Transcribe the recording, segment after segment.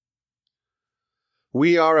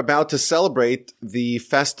We are about to celebrate the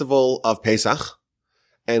festival of Pesach,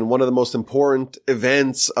 and one of the most important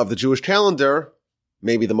events of the Jewish calendar,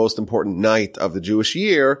 maybe the most important night of the Jewish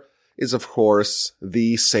year, is of course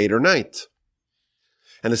the Seder night.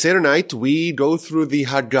 And the Seder night, we go through the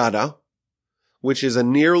Haggadah, which is a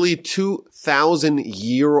nearly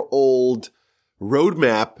 2,000-year-old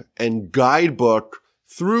roadmap and guidebook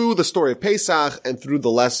through the story of Pesach and through the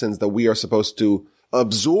lessons that we are supposed to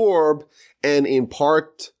absorb and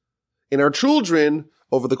impart in our children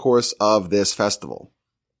over the course of this festival.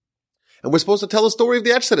 And we're supposed to tell the story of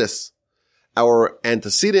the Exodus. Our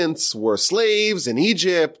antecedents were slaves in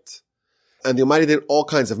Egypt, and the Almighty did all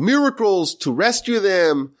kinds of miracles to rescue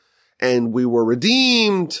them, and we were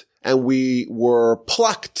redeemed, and we were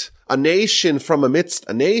plucked, a nation from amidst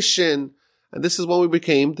a nation, and this is when we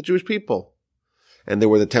became the Jewish people. And there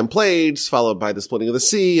were the 10 plagues, followed by the splitting of the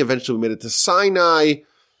sea. Eventually we made it to Sinai,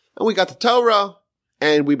 and we got the Torah,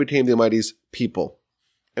 and we became the Almighty's people.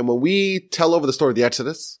 And when we tell over the story of the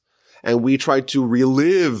Exodus, and we try to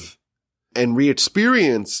relive and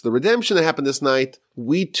re-experience the redemption that happened this night,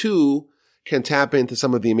 we too can tap into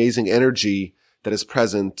some of the amazing energy that is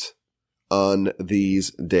present on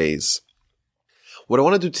these days. What I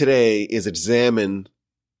want to do today is examine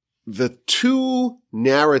the two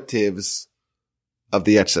narratives of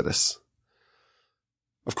the Exodus.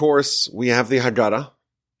 Of course, we have the Haggadah,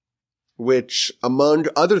 which, among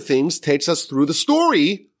other things, takes us through the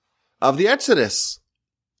story of the Exodus.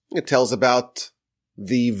 It tells about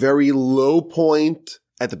the very low point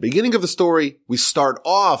at the beginning of the story. We start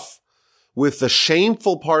off with the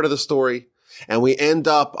shameful part of the story, and we end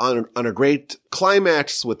up on a great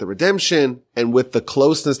climax with the redemption and with the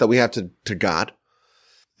closeness that we have to God.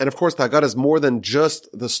 And of course, the Haggadah is more than just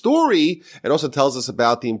the story. It also tells us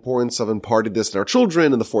about the importance of imparting this in our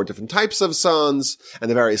children and the 4 different types of sons and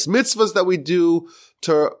the various mitzvahs that we do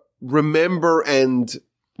to remember and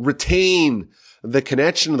retain the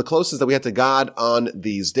connection and the closeness that we have to God on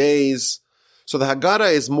these days. So the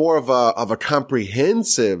Haggadah is more of a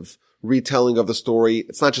comprehensive retelling of the story.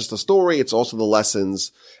 It's not just the story, it's also the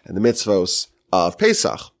lessons and the mitzvos of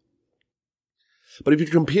Pesach. But if you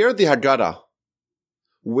compare the Haggadah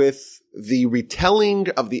with the retelling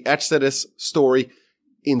of the Exodus story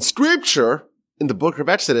in scripture, in the book of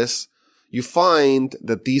Exodus, you find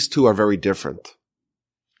that these two are very different.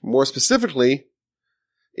 More specifically,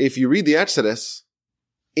 if you read the Exodus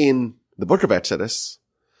in the book of Exodus,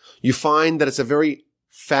 you find that it's a very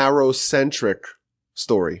Pharaoh-centric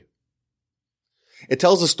story. It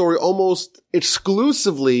tells the story almost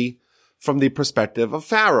exclusively from the perspective of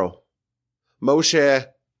Pharaoh. Moshe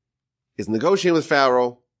is negotiating with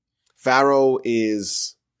Pharaoh. Pharaoh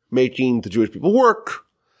is making the Jewish people work.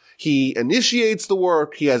 He initiates the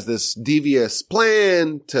work. He has this devious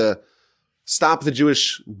plan to stop the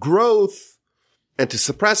Jewish growth and to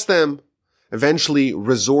suppress them, eventually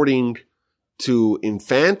resorting to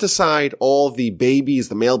infanticide. All the babies,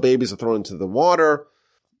 the male babies, are thrown into the water.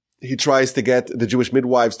 He tries to get the Jewish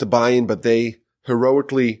midwives to buy in, but they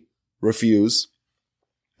heroically refuse.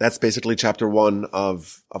 That's basically chapter 1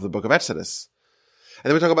 of the book of Exodus. And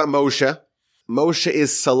then we talk about Moshe. Moshe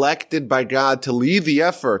is selected by God to lead the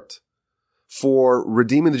effort for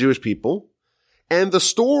redeeming the Jewish people. And the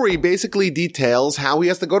story basically details how he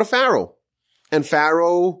has to go to Pharaoh. And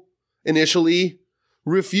Pharaoh initially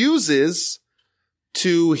refuses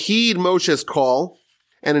to heed Moshe's call.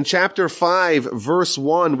 And in chapter 5, verse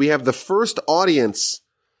 1, we have the first audience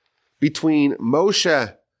between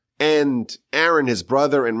Moshe and Aaron, his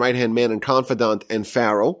brother and right-hand man and confidant, and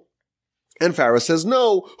Pharaoh. And Pharaoh says,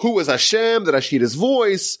 no, who is Hashem that I should heed his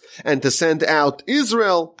voice and to send out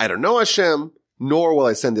Israel? I don't know Hashem, nor will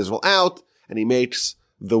I send Israel out. And he makes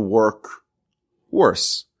the work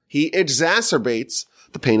worse. He exacerbates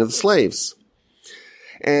the pain of the slaves.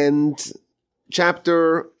 And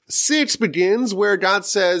chapter 6 begins where God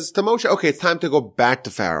says to Moshe, okay, it's time to go back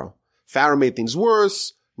to Pharaoh. Pharaoh made things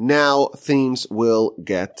worse. Now things will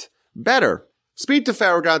get better. Speak to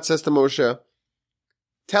Pharaoh, God says to Moshe.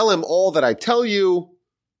 Tell him all that I tell you,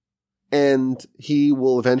 and he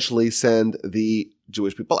will eventually send the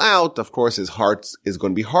Jewish people out. Of course, his heart is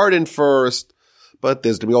going to be hardened first, but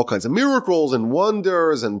there's going to be all kinds of miracles and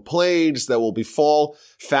wonders and plagues that will befall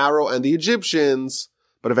Pharaoh and the Egyptians,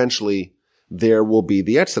 but eventually there will be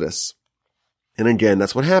the Exodus. And again,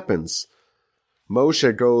 that's what happens.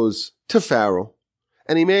 Moshe goes to Pharaoh,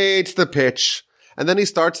 and he makes the pitch, and then he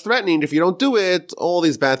starts threatening, if you don't do it, all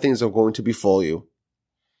these bad things are going to befall you.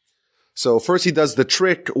 So first he does the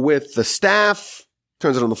trick with the staff,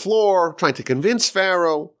 turns it on the floor, trying to convince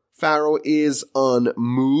Pharaoh. Pharaoh is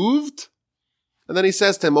unmoved. And then he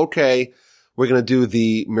says to him, okay, we're going to do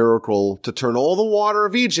the miracle to turn all the water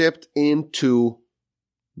of Egypt into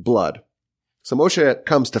blood. So Moshe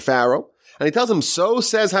comes to Pharaoh and he tells him, so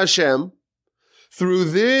says Hashem, through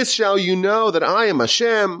this shall you know that I am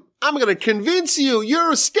Hashem. I'm going to convince you.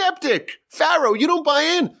 You're a skeptic. Pharaoh, you don't buy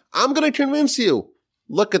in. I'm going to convince you.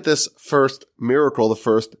 Look at this first miracle, the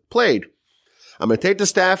first plague. I'm going to take the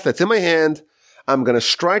staff that's in my hand. I'm going to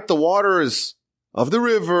strike the waters of the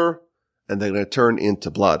river and they're going to turn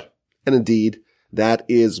into blood. And indeed, that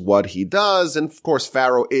is what he does. And of course,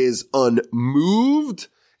 Pharaoh is unmoved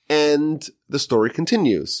and the story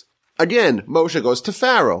continues. Again, Moshe goes to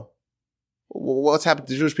Pharaoh. What's happened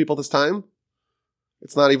to the Jewish people this time?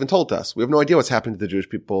 It's not even told to us. We have no idea what's happened to the Jewish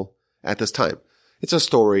people at this time. It's a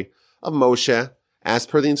story of Moshe, as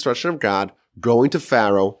per the instruction of God, going to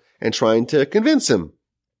Pharaoh and trying to convince him.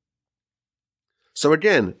 So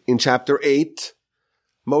again, in chapter 8,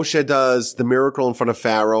 Moshe does the miracle in front of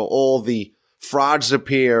Pharaoh. All the frauds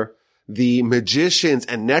appear. The magicians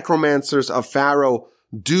and necromancers of Pharaoh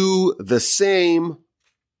do the same.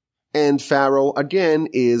 And Pharaoh again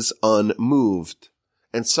is unmoved.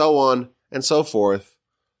 And so on and so forth.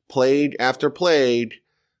 Plague after plague.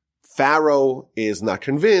 Pharaoh is not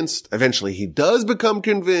convinced. Eventually he does become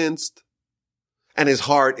convinced. And his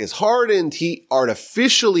heart is hardened. He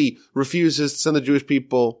artificially refuses to send the Jewish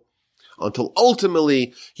people until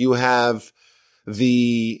ultimately you have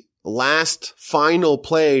the last final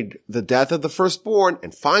plague, the death of the firstborn.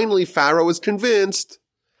 And finally Pharaoh is convinced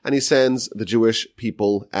and he sends the Jewish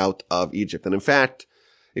people out of Egypt. And in fact,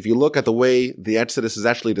 if you look at the way the Exodus is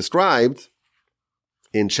actually described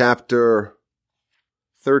in chapter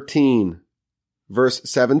 13, verse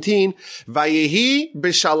 17, Vayehi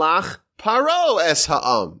b'shalach Paro es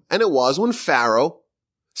ha'am. And it was when Pharaoh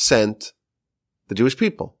sent the Jewish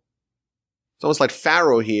people. It's almost like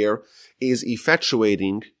Pharaoh here is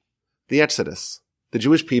effectuating the Exodus. The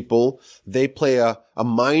Jewish people, they play a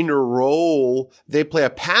minor role, they play a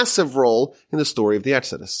passive role in the story of the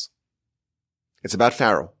Exodus. It's about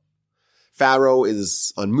Pharaoh. Pharaoh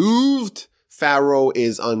is unmoved. Pharaoh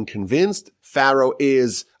is unconvinced. Pharaoh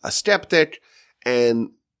is a skeptic.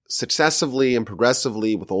 And successively and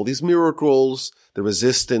progressively with all these miracles, the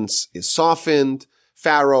resistance is softened.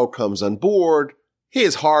 Pharaoh comes on board.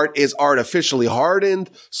 His heart is artificially hardened,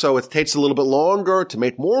 so it takes a little bit longer to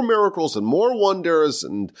make more miracles and more wonders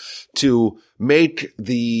and to make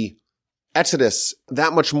the Exodus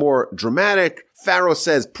that much more dramatic. Pharaoh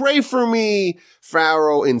says, pray for me.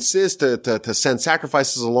 Pharaoh insists to send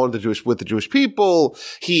sacrifices along with the Jewish people.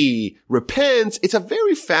 He repents. It's a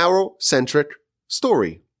very Pharaoh-centric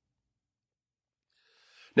story.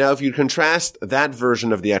 Now, if you contrast that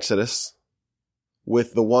version of the Exodus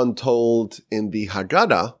with the one told in the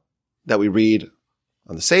Haggadah that we read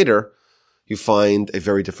on the Seder, you find a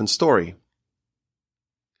very different story.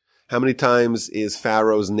 How many times is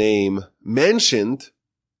Pharaoh's name mentioned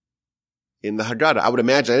in the Haggadah? I would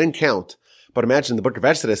imagine, I didn't count, but imagine the book of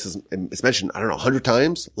Exodus is mentioned, 100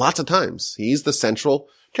 times? Lots of times. He's the central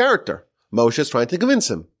character. Moshe is trying to convince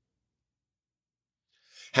him.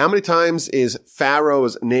 How many times is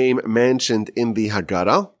Pharaoh's name mentioned in the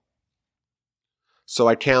Haggadah? So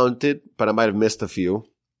I counted, but I might have missed a few.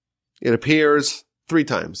 It appears 3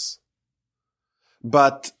 times.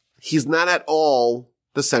 But he's not at all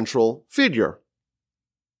the central figure.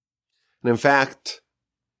 And in fact,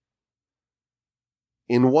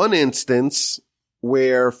 in one instance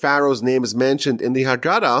where Pharaoh's name is mentioned in the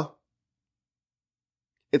Haggadah,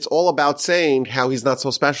 it's all about saying how he's not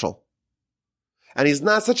so special. And he's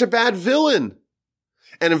not such a bad villain.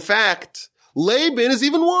 And in fact, Laban is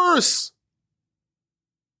even worse.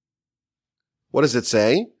 What does it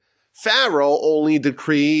say? Pharaoh only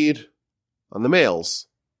decreed on the males.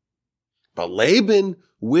 But Laban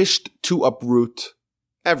wished to uproot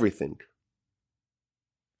everything.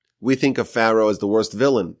 We think of Pharaoh as the worst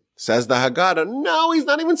villain. Says the Haggadah, no, he's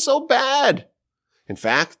not even so bad. In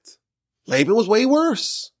fact, Laban was way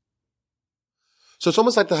worse. So it's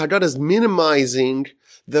almost like the Haggadah is minimizing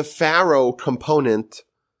the Pharaoh component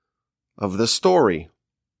of the story.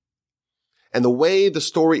 And the way the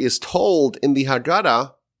story is told in the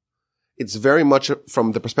Haggadah, it's very much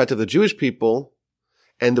from the perspective of the Jewish people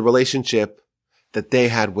and the relationship that they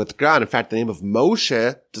had with God. In fact, the name of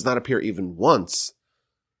Moshe does not appear even once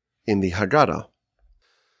in the Haggadah.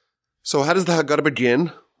 So how does the Haggadah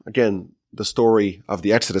begin? Again, the story of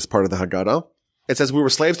the Exodus part of the Haggadah. It says we were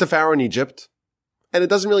slaves to Pharaoh in Egypt, and it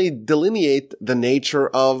doesn't really delineate the nature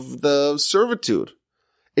of the servitude.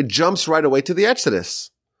 It jumps right away to the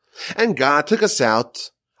Exodus. And God took us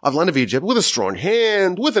out of land of Egypt with a strong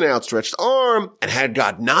hand, with an outstretched arm. And had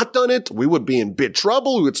God not done it, we would be in big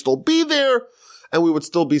trouble. We would still be there and we would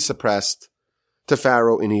still be suppressed to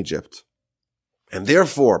Pharaoh in Egypt. And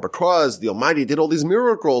therefore, because the Almighty did all these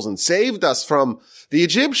miracles and saved us from the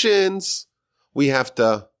Egyptians, we have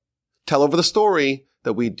to tell over the story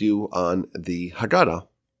that we do on the Haggadah.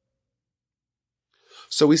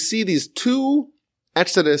 So we see these two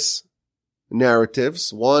Exodus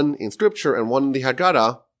narratives, one in scripture and one in the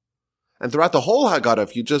Haggadah. And throughout the whole Haggadah,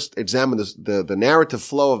 if you just examine the narrative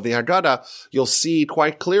flow of the Haggadah, you'll see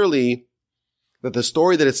quite clearly that the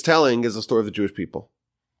story that it's telling is the story of the Jewish people,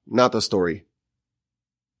 not the story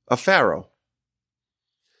of Pharaoh.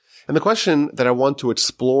 And the question that I want to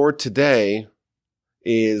explore today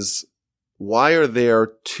is, why are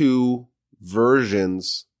there two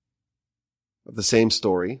versions of the same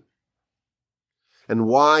story? And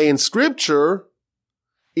why in scripture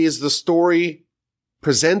is the story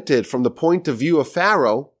presented from the point of view of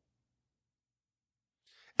Pharaoh,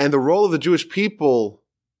 and the role of the Jewish people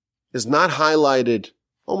is not highlighted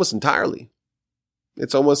almost entirely?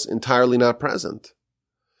 It's almost entirely not present.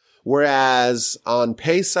 Whereas on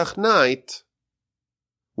Pesach night,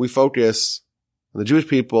 we focus on the Jewish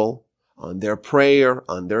people, on their prayer,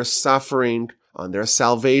 on their suffering, on their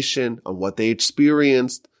salvation, on what they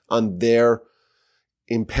experienced, on their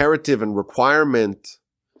imperative and requirement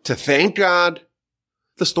to thank God.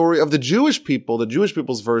 The story of the Jewish people, the Jewish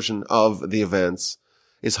people's version of the events,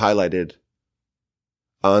 is highlighted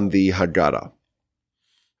on the Haggadah.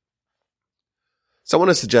 So I want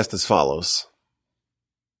to suggest as follows.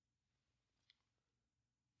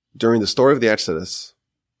 During the story of the Exodus,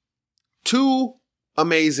 two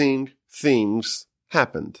amazing things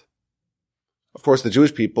happened. Of course, the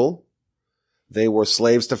Jewish people, they were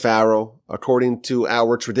slaves to Pharaoh. According to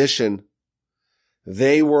our tradition,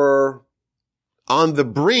 they were on the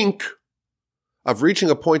brink of reaching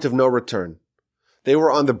a point of no return. They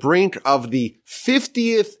were on the brink of the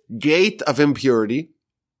 50th gate of impurity.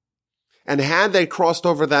 And had they crossed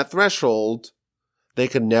over that threshold, they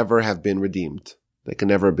could never have been redeemed. They could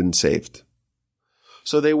never have been saved.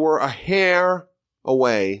 So they were a hair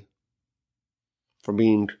away from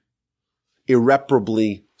being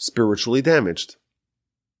irreparably spiritually damaged.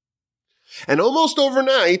 And almost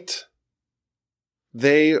overnight,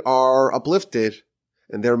 they are uplifted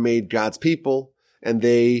and they're made God's people, and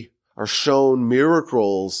they are shown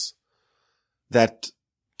miracles that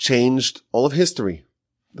changed all of history.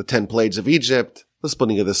 The 10 plagues of Egypt, the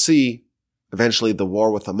splitting of the sea, eventually the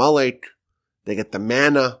war with Amalek. They get the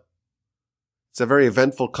manna. It's a very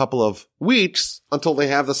eventful couple of weeks until they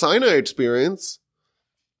have the Sinai experience,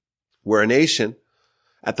 where a nation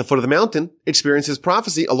at the foot of the mountain experiences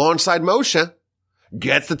prophecy alongside Moshe,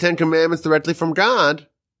 gets the 10 Commandments directly from God,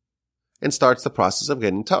 and starts the process of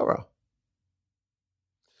getting Torah.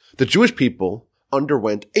 The Jewish people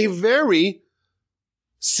underwent a very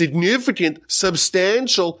significant,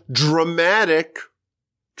 substantial, dramatic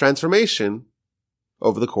transformation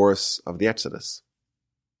over the course of the Exodus.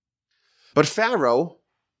 But Pharaoh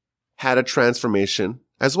had a transformation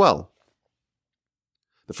as well.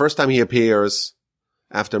 The first time he appears,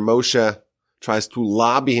 after Moshe tries to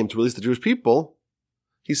lobby him to release the Jewish people,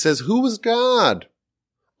 he says, "Who is God?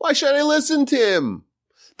 Why should I listen to him?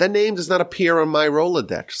 That name does not appear on my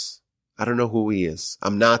Rolodex. I don't know who he is.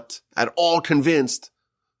 I'm not at all convinced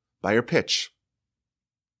by your pitch."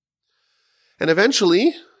 And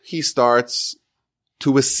eventually, he starts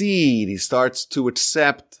to accede. He starts to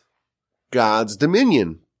accept God's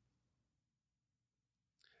dominion.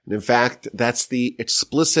 And in fact, that's the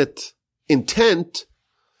explicit intent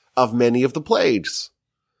of many of the plagues.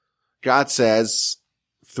 God says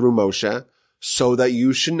through Moshe, so that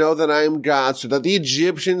you should know that I am God, so that the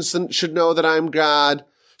Egyptians should know that I am God,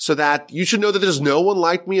 so that you should know that there's no one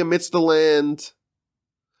like me amidst the land.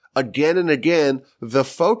 Again and again, the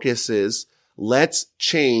focus is, let's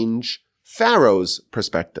change Pharaoh's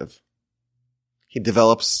perspective. He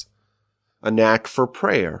develops a knack for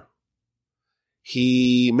prayer.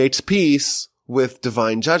 He makes peace with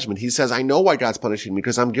divine judgment. He says, I know why God's punishing me,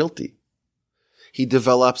 because I'm guilty. He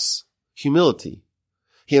develops humility.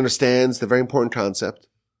 He understands the very important concept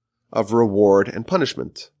of reward and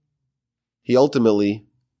punishment. He ultimately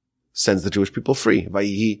sends the Jewish people free.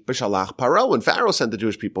 Vayihi b'shalach Paro, and Pharaoh sent the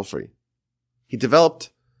Jewish people free. He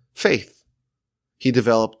developed faith. He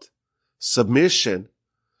developed submission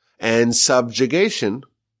and subjugation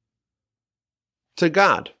to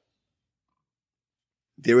God.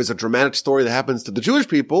 There is a dramatic story that happens to the Jewish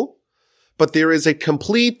people, but there is a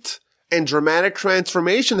complete and dramatic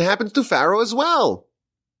transformation that happens to Pharaoh as well.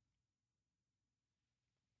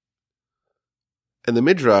 And the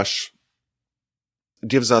Midrash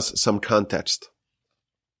gives us some context.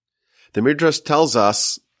 The Midrash tells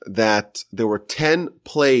us that there were 10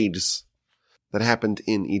 plagues that happened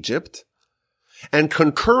in Egypt, and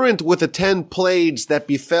concurrent with the 10 plagues that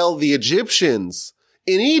befell the Egyptians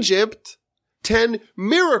in Egypt, 10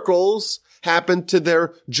 miracles happened to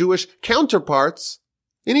their Jewish counterparts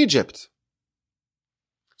in Egypt.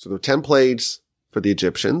 So there were 10 plagues for the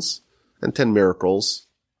Egyptians and 10 miracles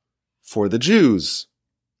for the Jews.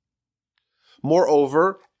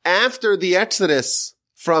 Moreover, after the Exodus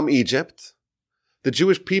from Egypt, the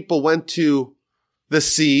Jewish people went to the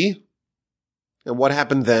sea. And what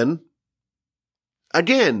happened then?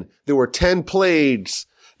 Again, there were 10 plagues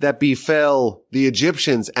that befell the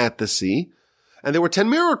Egyptians at the sea. And there were 10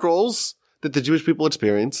 miracles that the Jewish people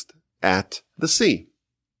experienced at the sea.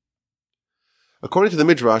 According to the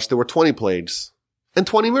Midrash, there were 20 plagues and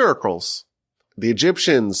 20 miracles. The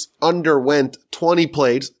Egyptians underwent 20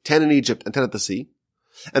 plagues, 10 in Egypt and 10 at the sea.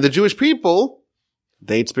 And the Jewish people,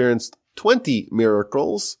 they experienced 20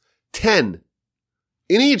 miracles, 10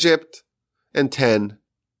 in Egypt and 10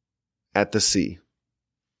 at the sea.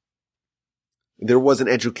 There was an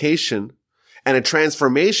education and a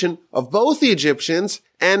transformation of both the Egyptians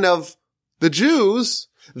and of the Jews.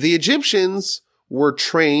 The Egyptians were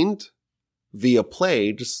trained via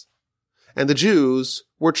plagues, and the Jews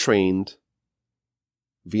were trained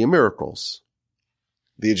via miracles.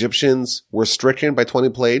 The Egyptians were stricken by 20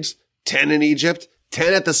 plagues, 10 in Egypt,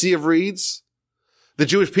 10 at the Sea of Reeds. The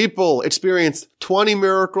Jewish people experienced 20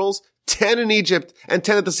 miracles, 10 in Egypt and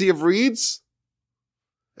 10 at the Sea of Reeds.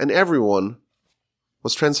 And everyone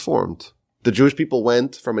was transformed. The Jewish people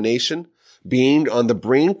went from a nation being on the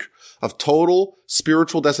brink of total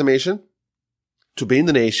spiritual decimation to being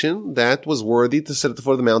the nation that was worthy to sit at the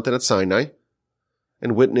foot of the mountain at Sinai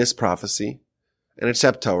and witness prophecy and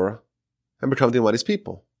accept Torah and become the Almighty's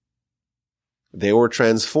people. They were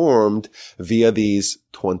transformed via these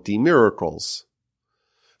 20 miracles.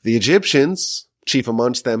 The Egyptians, chief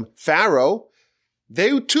amongst them Pharaoh,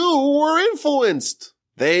 they too were influenced.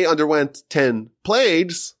 They underwent 10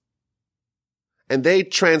 plagues, and they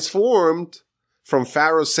transformed from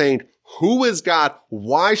Pharaoh saying, "Who is God?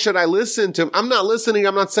 Why should I listen to him? I'm not listening.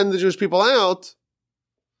 I'm not sending the Jewish people out."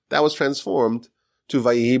 That was transformed to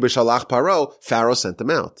Vayihi b'shalach Paro. Pharaoh sent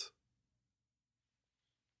them out.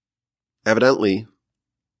 Evidently,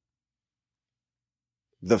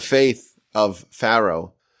 the faith of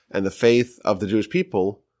Pharaoh and the faith of the Jewish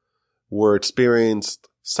people were experienced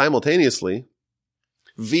simultaneously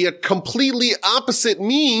via completely opposite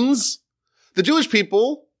means. The Jewish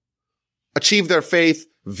people achieved their faith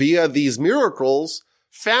via these miracles.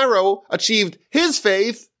 Pharaoh achieved his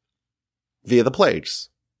faith via the plagues.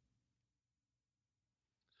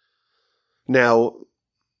 Now,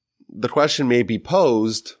 the question may be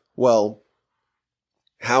posed, well,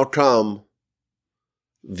 how come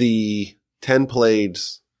the 10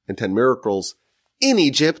 plagues and 10 miracles in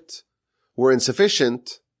Egypt were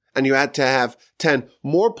insufficient, and you had to have 10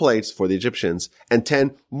 more plagues for the Egyptians and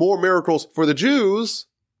 10 more miracles for the Jews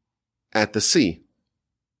at the sea?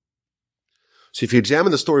 So if you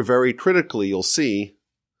examine the story very critically, you'll see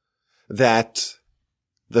that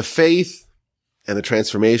the faith and the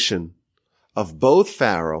transformation of both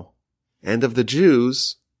Pharaoh and of the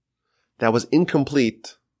Jews, that was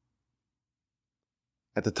incomplete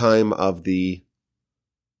at the time of the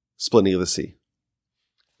splitting of the sea.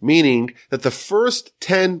 Meaning that the first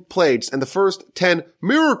 10 plagues and the first 10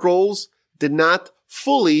 miracles did not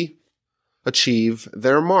fully achieve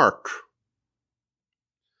their mark.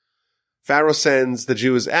 Pharaoh sends the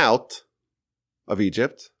Jews out of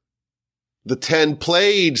Egypt. The 10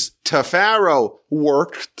 plagues to Pharaoh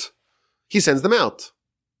worked. He sends them out.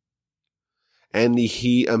 And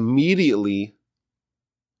he immediately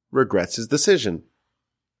regrets his decision.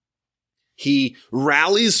 He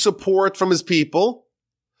rallies support from his people.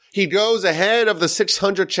 He goes ahead of the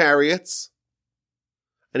 600 chariots.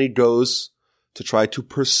 And he goes to try to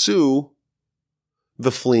pursue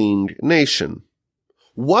the fleeing nation.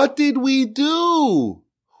 What did we do?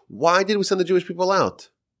 Why did we send the Jewish people out?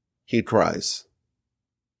 He cries.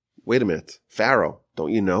 Wait a minute. Pharaoh,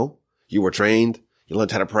 don't you know? You were trained. You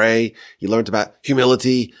learned how to pray. You learned about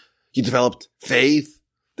humility. You developed faith.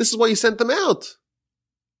 This is why you sent them out.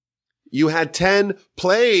 You had 10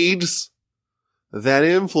 plagues that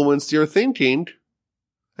influenced your thinking,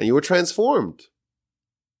 and you were transformed.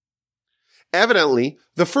 Evidently,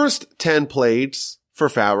 the first 10 plagues for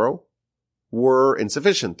Pharaoh were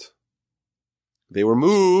insufficient. They were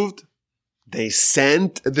moved. They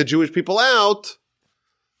sent the Jewish people out,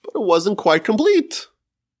 but it wasn't quite complete.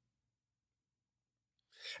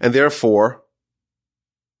 And therefore,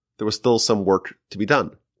 there was still some work to be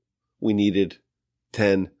done. We needed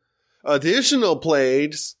 10 additional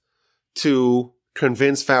plagues to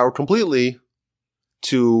convince Pharaoh completely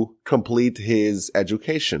to complete his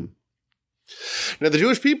education. Now, the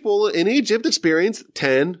Jewish people in Egypt experienced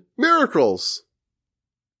 10 miracles,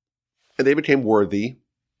 and they became worthy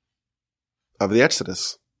of the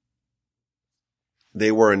Exodus.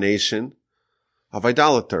 They were a nation of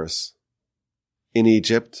idolaters. In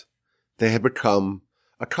Egypt, they had become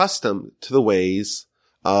accustomed to the ways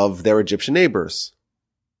of their Egyptian neighbors.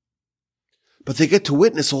 But they get to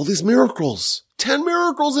witness all these miracles. 10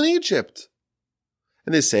 miracles in Egypt.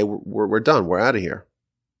 And they say, we're done. We're out of here.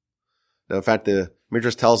 Now, in fact, the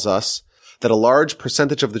Midrash tells us that a large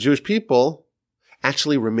percentage of the Jewish people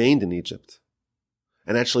actually remained in Egypt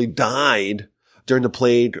and actually died during the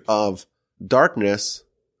plague of darkness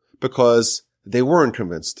because they weren't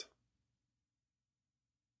convinced.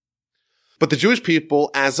 But the Jewish people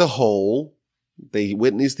as a whole, they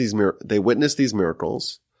witnessed these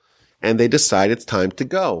miracles, and they decide it's time to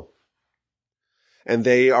go. And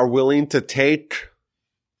they are willing to take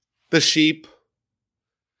the sheep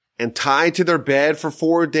and tie to their bed for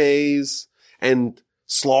 4 days and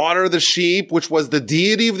slaughter the sheep, which was the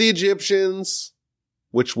deity of the Egyptians,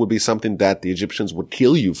 which would be something that the Egyptians would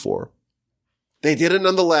kill you for. They did it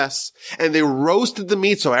nonetheless, and they roasted the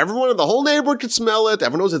meat so everyone in the whole neighborhood could smell it.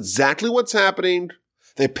 Everyone knows exactly what's happening.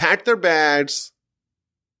 They packed their bags.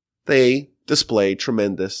 They displayed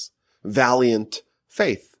tremendous, valiant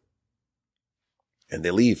faith. And they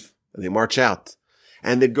leave, and they march out.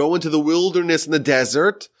 And they go into the wilderness and the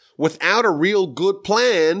desert without a real good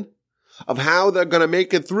plan of how they're going to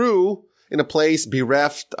make it through in a place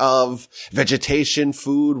bereft of vegetation,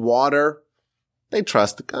 food, water. They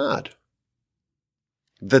trust God.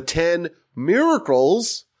 The 10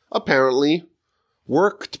 miracles apparently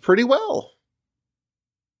worked pretty well.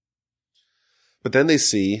 But then they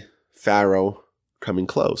see Pharaoh coming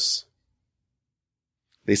close.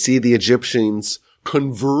 They see the Egyptians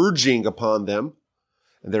converging upon them,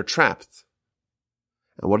 and they're trapped.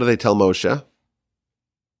 And what do they tell Moshe?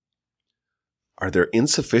 Are there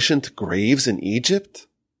insufficient graves in Egypt?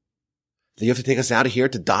 Do you have to take us out of here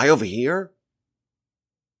to die over here?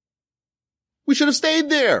 We should have stayed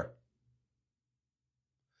there.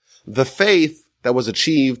 The faith that was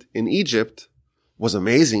achieved in Egypt was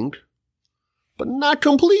amazing, but not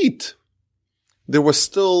complete. There was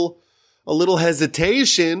still a little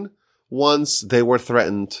hesitation once they were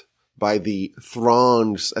threatened by the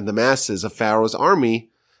throngs and the masses of Pharaoh's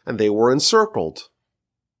army, and they were encircled.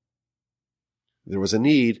 There was a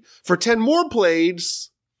need for 10 more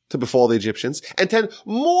plagues to befall the Egyptians and 10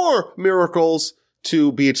 more miracles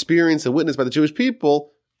to be experienced and witnessed by the Jewish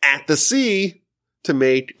people at the sea to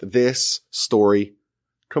make this story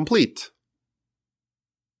complete.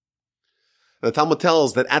 The Talmud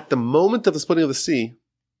tells that at the moment of the splitting of the sea,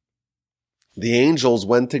 the angels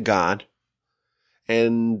went to God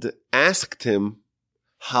and asked him,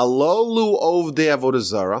 Halalu ovdei avodah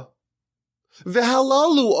zara,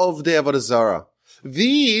 v'halalu ovdei avodah zara.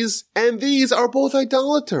 These and these are both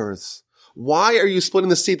idolaters. Why are you splitting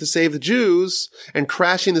the sea to save the Jews and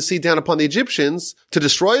crashing the sea down upon the Egyptians to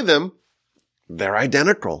destroy them? They're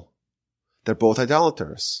identical. They're both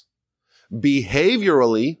idolaters.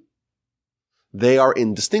 Behaviorally, they are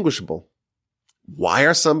indistinguishable. Why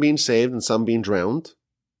are some being saved and some being drowned?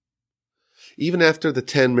 Even after the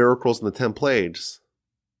 10 miracles and the 10 plagues,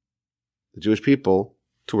 the Jewish people,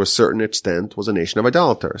 to a certain extent, was a nation of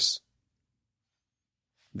idolaters.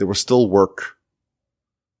 There was still work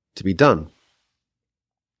to be done.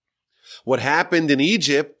 What happened in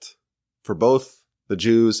Egypt for both the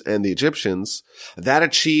Jews and the Egyptians, that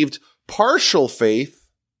achieved partial faith,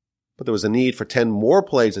 but there was a need for 10 more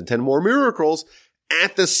plagues and 10 more miracles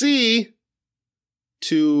at the sea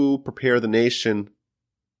to prepare the nation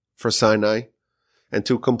for Sinai and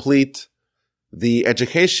to complete the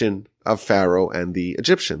education of Pharaoh and the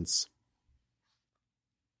Egyptians.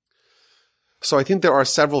 So I think there are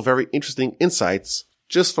several very interesting insights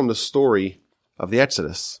just from the story of the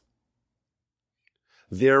Exodus.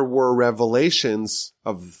 There were revelations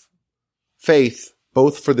of faith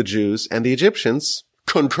both for the Jews and the Egyptians,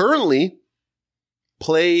 concurrently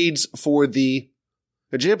plagues for the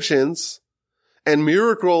Egyptians and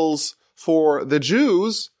miracles for the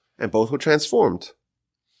Jews, and both were transformed.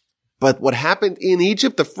 But what happened in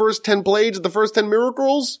Egypt, the first 10 plagues, the first 10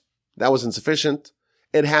 miracles, that was insufficient.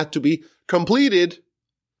 It had to be completed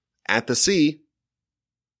at the sea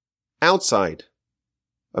outside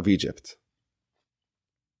of Egypt.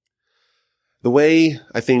 The way,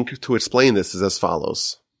 I think, to explain this is as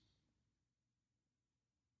follows.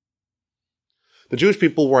 The Jewish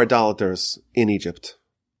people were idolaters in Egypt.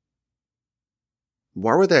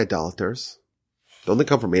 Why were they idolaters? Don't they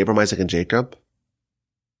come from Abraham, Isaac, and Jacob?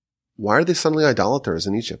 Why are they suddenly idolaters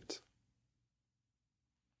in Egypt?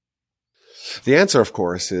 The answer, of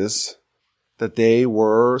course, is that they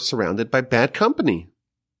were surrounded by bad company.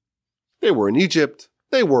 They were in Egypt.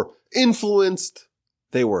 They were influenced.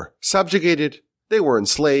 They were subjugated. They were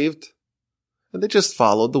enslaved. And they just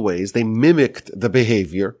followed the ways. They mimicked the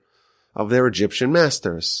behavior of their Egyptian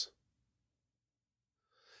masters.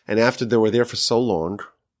 And after they were there for so long,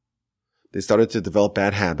 they started to develop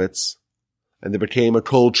bad habits, and they became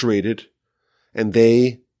acculturated, and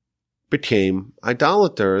they became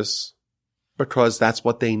idolaters because that's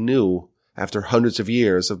what they knew after hundreds of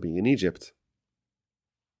years of being in Egypt.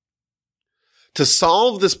 To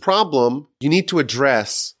solve this problem, you need to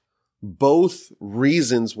address both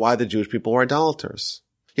reasons why the Jewish people were idolaters.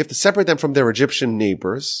 You have to separate them from their Egyptian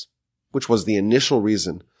neighbors, which was the initial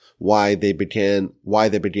reason why they began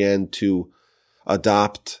to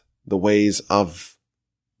adopt the ways of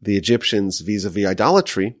the Egyptians vis-a-vis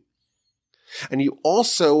idolatry. And you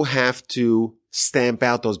also have to stamp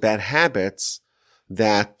out those bad habits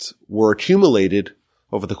that were accumulated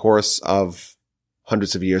over the course of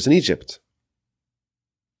hundreds of years in Egypt.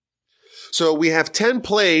 So we have 10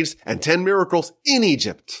 plagues and 10 miracles in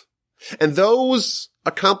Egypt. And those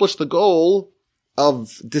accomplish the goal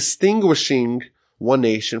of distinguishing one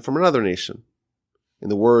nation from another nation. In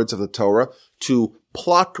the words of the Torah, to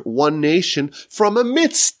pluck one nation from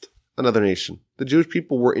amidst another nation. The Jewish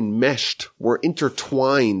people were enmeshed, were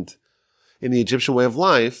intertwined in the Egyptian way of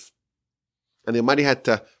life, and the Almighty had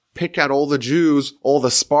to pick out all the Jews, all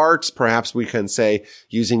the sparks, perhaps we can say,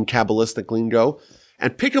 using Kabbalistic lingo,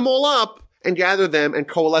 and pick them all up and gather them and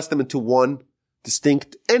coalesce them into one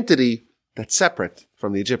distinct entity that's separate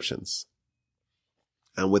from the Egyptians.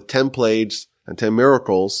 And with 10 plagues and 10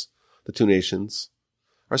 miracles, the two nations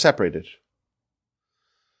are separated.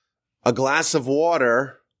 A glass of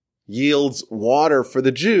water yields water for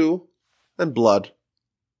the Jew and blood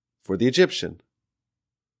for the Egyptian.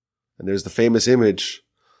 And there's the famous image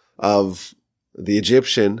of the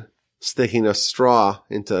Egyptian sticking a straw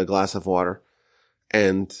into a glass of water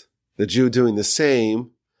and the Jew doing the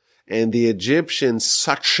same, and the Egyptian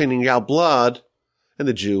suctioning out blood and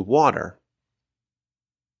the Jew water.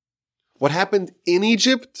 What happened in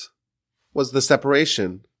Egypt was the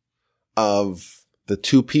separation of the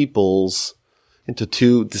two peoples into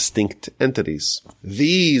two distinct entities.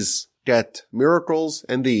 These get miracles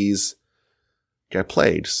and these get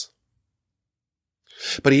plagues.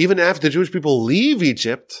 But even after the Jewish people leave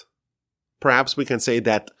Egypt, perhaps we can say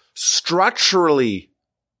that structurally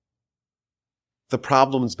the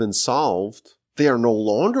problem's been solved. They are no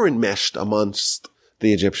longer enmeshed amongst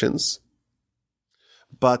the Egyptians,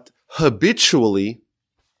 but habitually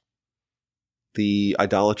the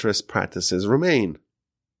idolatrous practices remain.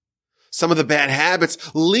 Some of the bad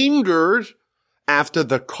habits lingered after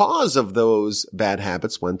the cause of those bad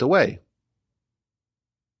habits went away.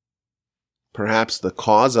 Perhaps the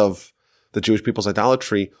cause of the Jewish people's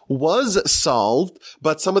idolatry was solved,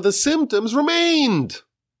 but some of the symptoms remained.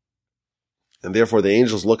 And therefore the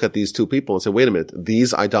angels look at these two people and say, wait a minute,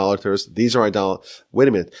 these idolaters, these are idolaters, wait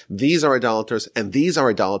a minute, these are idolaters and these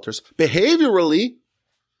are idolaters. Behaviorally,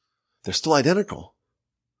 they're still identical.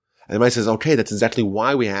 And the Almighty says, okay, that's exactly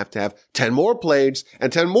why we have to have 10 more plagues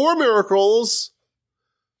and 10 more miracles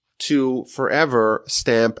to forever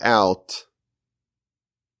stamp out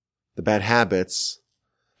the bad habits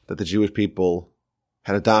that the Jewish people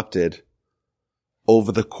had adopted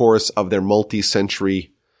over the course of their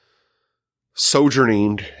multi-century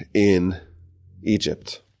sojourning in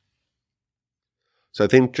Egypt. So I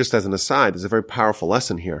think, just as an aside, there's a very powerful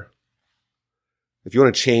lesson here. If you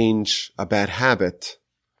want to change a bad habit,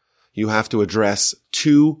 you have to address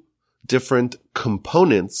two different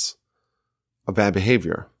components of bad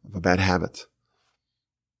behavior, of a bad habit.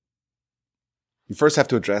 You first have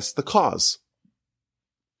to address the cause,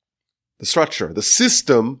 the structure, the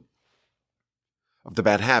system of the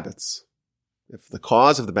bad habits. If the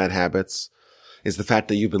cause of the bad habits is the fact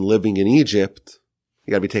that you've been living in Egypt,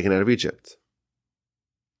 you got to be taken out of Egypt.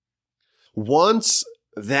 Once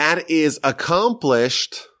that is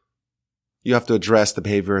accomplished, you have to address the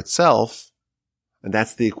behavior itself. And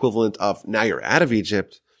that's the equivalent of, now you're out of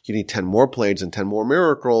Egypt, you need 10 more plagues and 10 more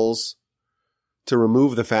miracles to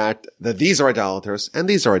remove the fact that these are idolaters and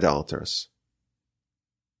these are idolaters.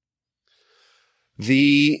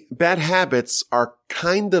 The bad habits are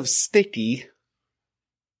kind of sticky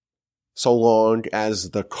so long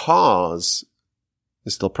as the cause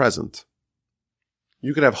is still present.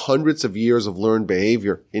 You could have hundreds of years of learned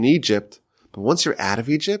behavior in Egypt, But once you're out of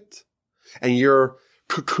Egypt and you're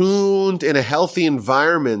cocooned in a healthy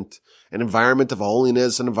environment, an environment of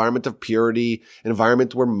holiness, an environment of purity, an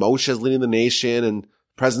environment where Moshe is leading the nation and the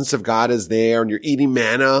presence of God is there and you're eating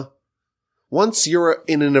manna. Once you're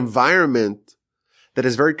in an environment that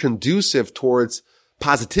is very conducive towards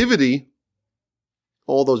positivity,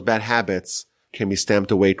 all those bad habits can be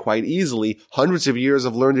stamped away quite easily. Hundreds of years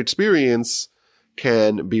of learned experience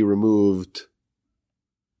can be removed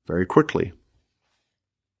very quickly.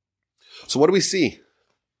 So what do we see?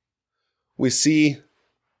 We see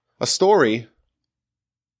a story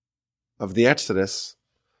of the Exodus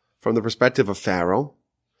from the perspective of Pharaoh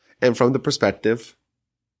and from the perspective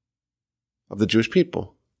of the Jewish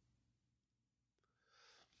people.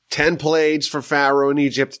 10 plagues for Pharaoh in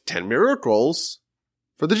Egypt, 10 miracles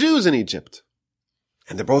for the Jews in Egypt.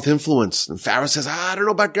 And they're both influenced. And Pharaoh says, I don't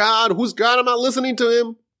know about God. Who's God? I'm not listening to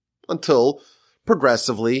him. Until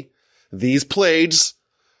progressively these plagues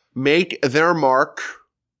make their mark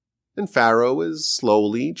and Pharaoh is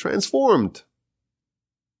slowly transformed.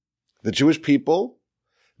 The Jewish people,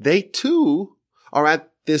 they too are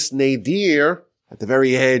at this nadir, at the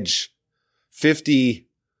very edge. 50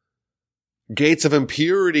 gates of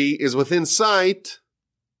impurity is within sight,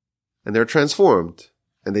 and they're transformed,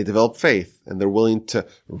 and they develop faith, and they're willing to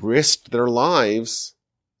risk their lives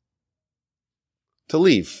to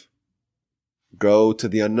leave, go to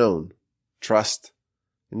the unknown, trust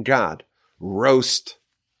in God, roast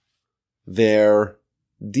their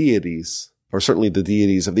deities, or certainly the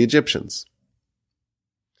deities of the Egyptians.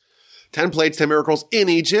 10 plagues, 10 miracles in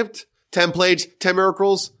Egypt, 10 plagues, 10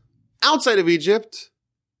 miracles outside of Egypt.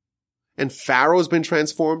 And Pharaoh has been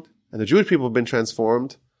transformed, and the Jewish people have been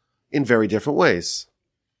transformed in very different ways.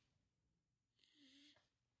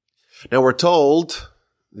 Now we're told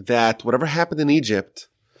that whatever happened in Egypt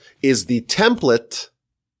is the template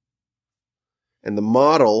and the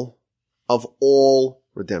model of all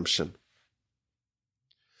redemption.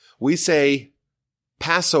 We say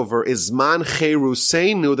Passover is Zman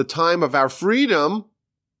Cheruseinu, the time of our freedom,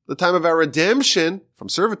 the time of our redemption from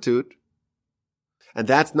servitude. And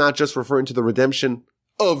that's not just referring to the redemption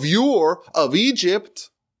of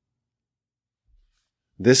Egypt.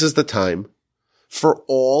 This is the time for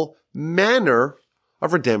all manner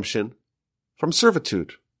of redemption from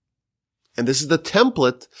servitude. And this is the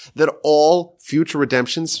template that all future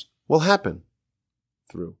redemptions will happen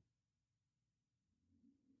through.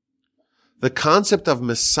 The concept of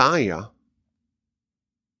Messiah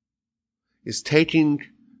is taking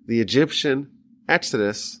the Egyptian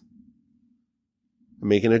Exodus and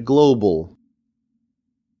making it global.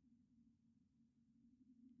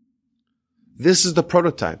 This is the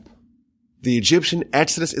prototype. The Egyptian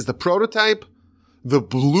Exodus is the prototype, the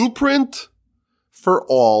blueprint for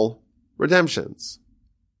all redemptions.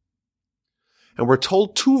 And we're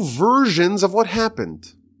told two versions of what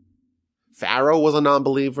happened. Pharaoh was a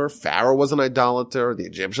non-believer. Pharaoh was an idolater. The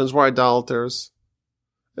Egyptians were idolaters.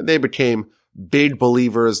 And they became big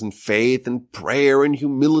believers in faith and prayer and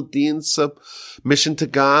humility and submission to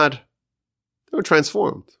God. They were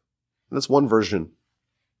transformed. And that's one version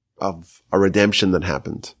of a redemption that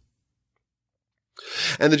happened.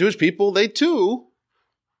 And the Jewish people, they too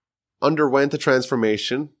underwent a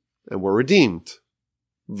transformation and were redeemed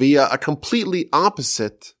via a completely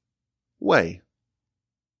opposite way.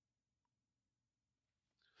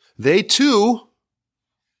 They too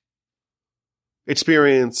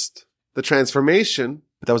experienced the transformation,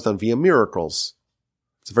 but that was done via miracles.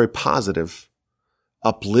 It's a very positive,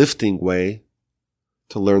 uplifting way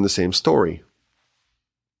to learn the same story.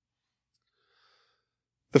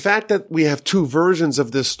 The fact that we have two versions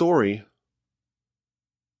of this story,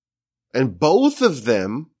 and both of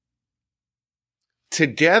them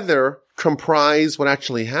together comprise what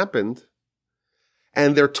actually happened,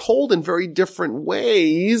 and they're told in very different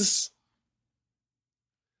ways,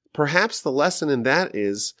 perhaps the lesson in that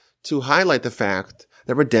is to highlight the fact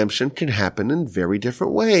that redemption can happen in very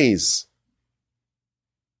different ways.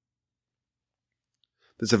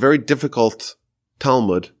 There's a very difficult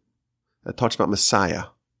Talmud that talks about Messiah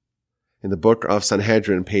in the book of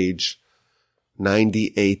Sanhedrin, page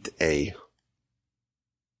 98a.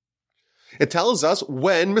 It tells us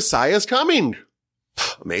when Messiah is coming.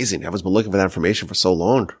 Amazing. Everyone's been looking for that information for so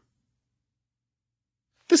long.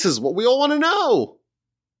 This is what we all want to know.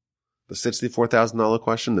 The $64,000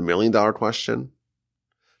 question, the $1 million question,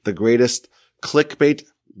 the greatest clickbait.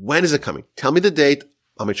 When is it coming? Tell me the date.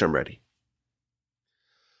 I'll make sure I'm ready.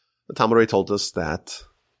 The Talmud already told us that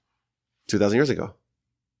 2,000 years ago.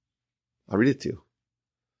 I'll read it to you.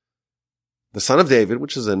 The son of David,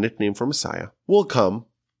 which is a nickname for Messiah, will come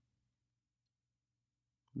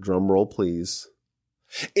drum roll please,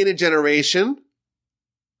 in a generation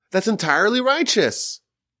that's entirely righteous,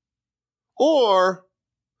 or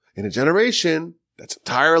in a generation that's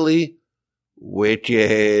entirely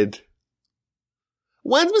wicked.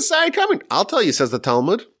 When's Messiah coming? I'll tell you, says the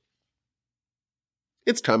Talmud.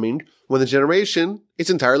 It's coming when the generation is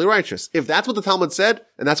entirely righteous. If that's what the Talmud said,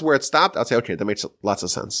 and that's where it stopped, I'll say, okay, that makes lots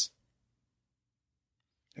of sense.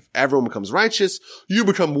 If everyone becomes righteous, you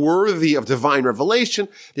become worthy of divine revelation.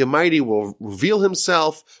 The Almighty will reveal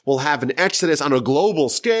himself. We'll have an exodus on a global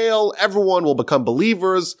scale. Everyone will become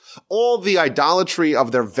believers. All the idolatry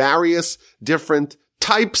of their various different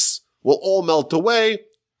types will all melt away.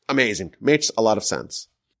 Amazing. Makes a lot of sense.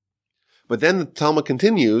 But then the Talmud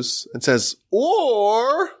continues and says,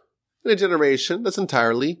 or in a generation that's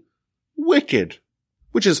entirely wicked,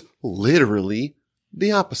 which is literally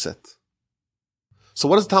the opposite. So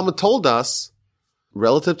what has the Talmud told us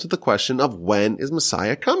relative to the question of when is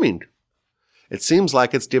Messiah coming? It seems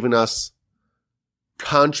like it's giving us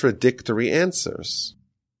contradictory answers.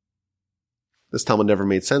 This Talmud never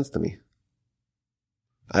made sense to me.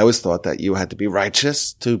 I always thought that you had to be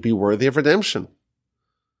righteous to be worthy of redemption.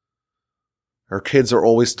 Our kids are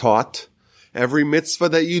always taught, every mitzvah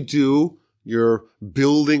that you do, you're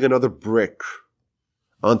building another brick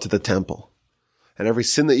onto the temple. And every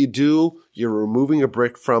sin that you do, you're removing a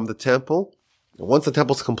brick from the temple. And once the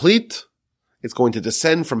temple's complete, it's going to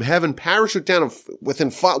descend from heaven, parachute down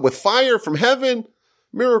with fire from heaven.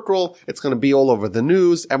 Miracle. It's going to be all over the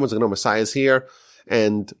news. Everyone's going to know Messiah's here.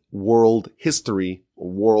 And world history,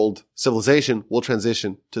 world civilization will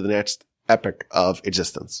transition to the next epoch of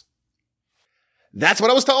existence. That's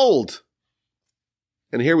what I was told.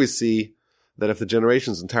 And here we see that if the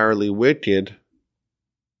generation is entirely wicked,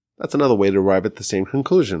 that's another way to arrive at the same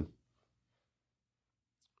conclusion.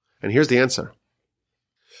 And here's the answer.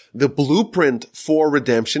 The blueprint for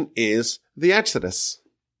redemption is the Exodus.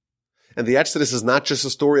 And the Exodus is not just a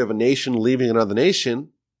story of a nation leaving another nation.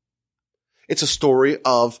 It's a story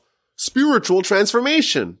of spiritual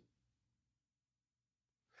transformation.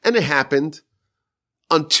 And it happened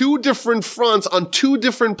on two different fronts, on two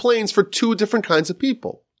different planes for two different kinds of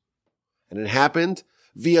people. And it happened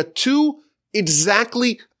via two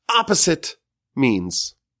exactly opposite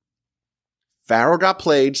means. Pharaoh got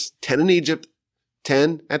plagues, 10 in Egypt,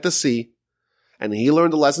 10 at the sea, and he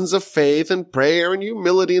learned the lessons of faith and prayer and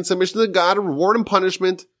humility and submission to God and reward and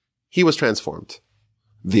punishment. He was transformed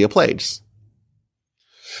via plagues.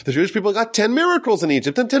 The Jewish people got 10 miracles in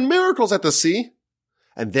Egypt and 10 miracles at the sea,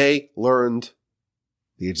 and they learned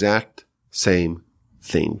the exact same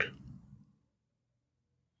thing.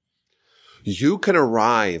 You can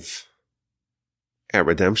arrive at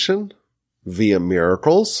redemption via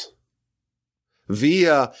miracles,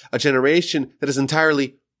 via a generation that is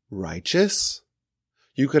entirely righteous.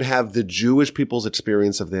 You could have the Jewish people's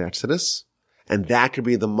experience of the Exodus, and that could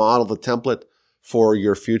be the model, the template for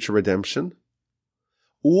your future redemption.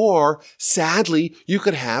 Or, sadly, you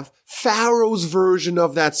could have Pharaoh's version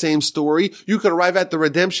of that same story. You could arrive at the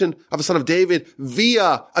redemption of a son of David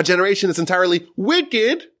via a generation that's entirely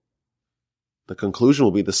wicked. The conclusion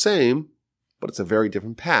will be the same, but it's a very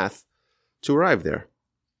different path to arrive there.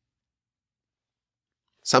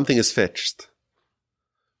 Something is fixed.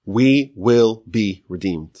 We will be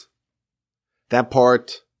redeemed. That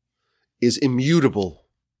part is immutable.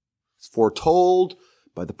 It's foretold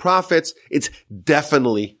by the prophets. It's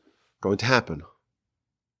definitely going to happen.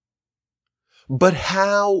 But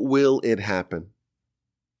how will it happen?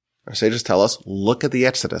 Our sages tell us, look at the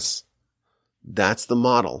Exodus. That's the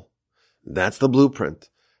model. That's the blueprint.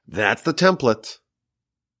 That's the template.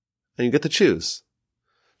 And you get to choose.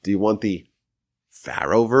 Do you want the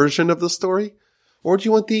Pharaoh version of the story? Or do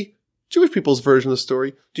you want the Jewish people's version of the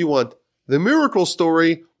story? Do you want the miracle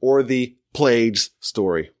story or the plagues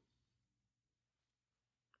story?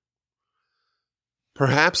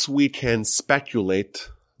 Perhaps we can speculate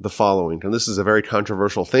the following, and this is a very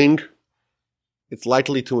controversial thing. It's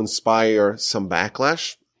likely to inspire some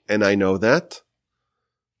backlash, and I know that.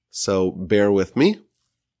 So bear with me.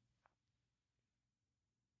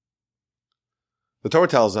 The Torah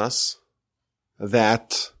tells us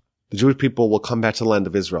that the Jewish people will come back to the land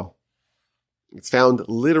of Israel. It's found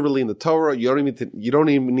literally in the Torah. You don't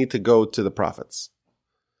even need to go to the prophets.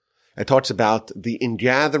 It talks about the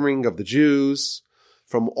ingathering of the Jews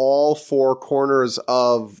from all four corners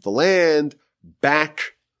of the land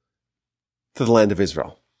back to the land of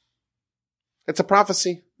Israel. It's a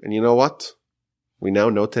prophecy. And you know what? We now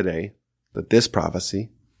know today that this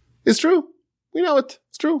prophecy is true. We know it.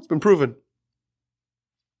 It's true. It's been proven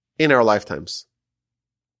in our lifetimes.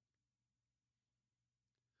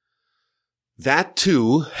 that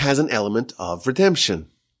too has an element of redemption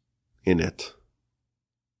in it.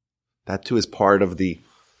 That too is part of the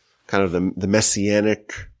kind of the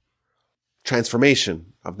messianic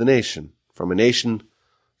transformation of the nation from a nation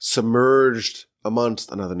submerged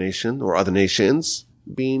amongst another nation or other nations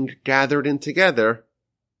being gathered in together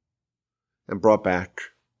and brought back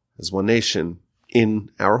as one nation in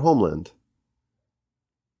our homeland.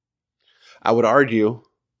 I would argue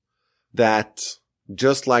that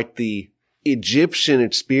just like the Egyptian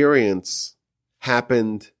experience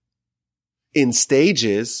happened in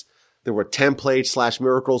stages, there were 10 plagues /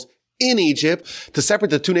 miracles in Egypt to separate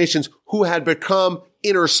the two nations who had become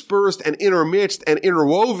interspersed and intermixed and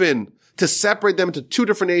interwoven, to separate them into two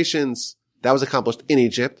different nations. That was accomplished in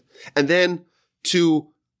Egypt. And then to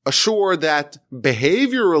assure that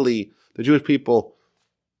behaviorally the Jewish people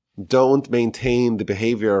don't maintain the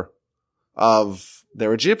behavior of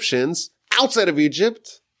their Egyptians outside of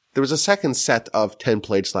Egypt, there was a second set of 10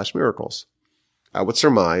 plagues / miracles. I would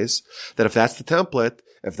surmise that if that's the template,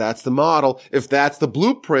 if that's the model, if that's the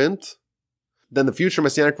blueprint, then the future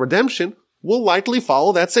messianic redemption will likely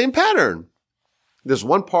follow that same pattern. There's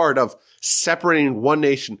one part of separating one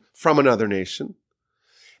nation from another nation.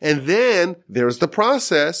 And then there's the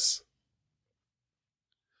process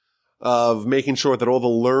of making sure that all the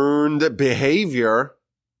learned behavior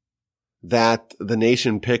that the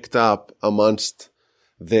nation picked up amongst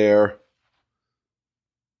their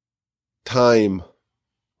time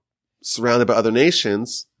surrounded by other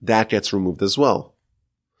nations, that gets removed as well.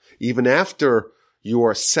 Even after you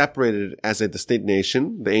are separated as a distinct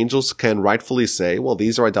nation, the angels can rightfully say, well,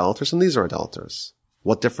 these are idolaters and these are idolaters.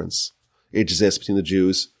 What difference exists between the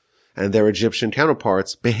Jews and their Egyptian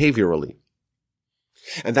counterparts behaviorally?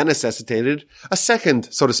 And that necessitated a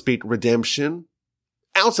second, so to speak, redemption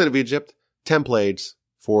outside of Egypt, 10 plagues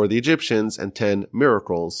for the Egyptians and 10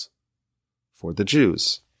 miracles for the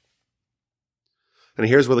Jews. And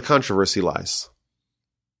here's where the controversy lies.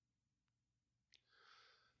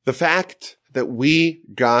 The fact that we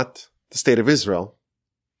got the state of Israel,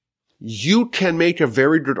 you can make a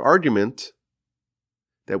very good argument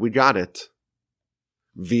that we got it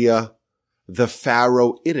via the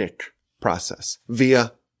Pharaohitic process,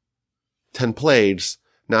 via 10 plagues,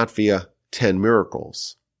 not via 10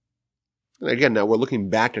 miracles. And again, now we're looking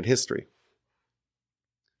back at history.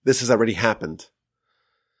 This has already happened.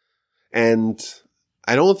 And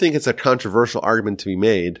I don't think it's a controversial argument to be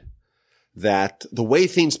made that the way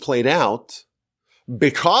things played out,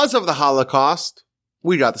 because of the Holocaust,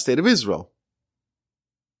 we got the state of Israel.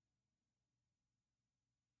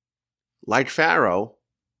 Like Pharaoh,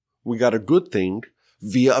 we got a good thing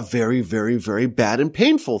via a very, very, very bad and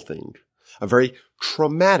painful thing. A very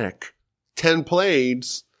traumatic 10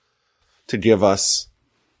 plagues to give us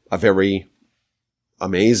a very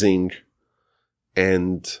amazing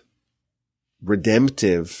and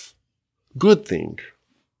redemptive good thing.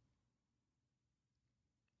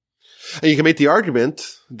 And you can make the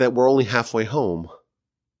argument that we're only halfway home.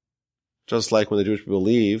 Just like when the Jewish people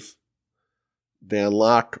leave, they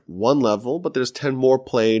unlock one level, but there's 10 more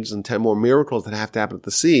plagues and 10 more miracles that have to happen at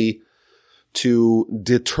the sea to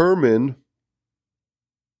determine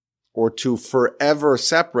or to forever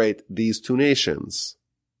separate these two nations.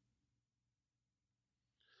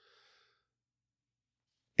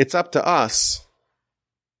 It's up to us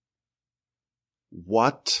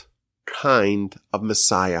what kind of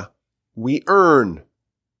Messiah we earn.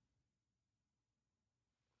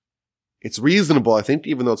 It's reasonable, I think,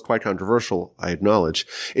 even though it's quite controversial, I acknowledge,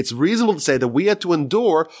 it's reasonable to say that we had to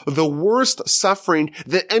endure the worst suffering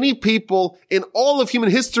that any people in all of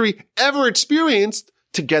human history ever experienced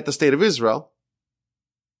to get the state of Israel.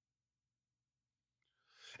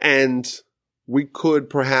 And we could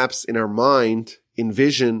perhaps in our mind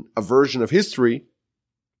envision a version of history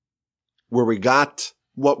where we got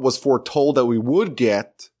what was foretold that we would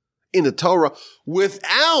get in the Torah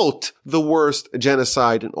without the worst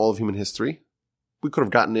genocide in all of human history. We could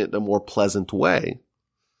have gotten it in a more pleasant way.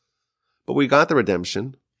 But we got the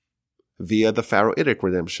redemption via the Pharaohitic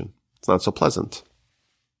redemption. It's not so pleasant.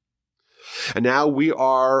 And now we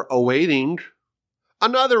are awaiting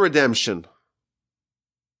another redemption.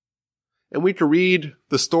 And we can read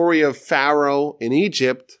the story of Pharaoh in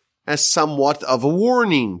Egypt as somewhat of a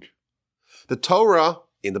warning. The Torah,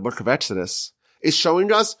 in the book of Exodus, is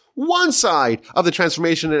showing us one side of the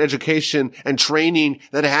transformation and education and training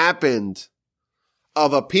that happened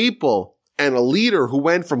of a people and a leader who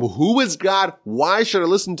went from who is God, why should I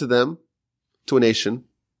listen to them, to a nation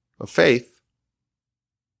of faith.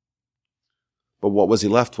 But what was he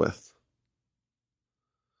left with?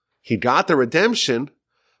 He got the redemption,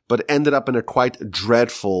 but ended up in a quite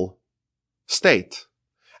dreadful state.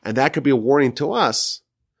 And that could be a warning to us.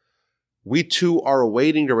 We too are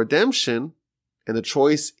awaiting the redemption, and the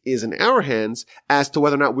choice is in our hands as to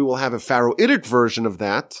whether or not we will have a Pharaohitic version of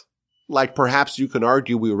that. Like perhaps you can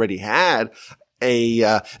argue we already had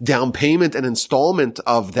a down payment and installment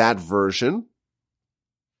of that version.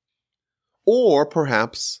 Or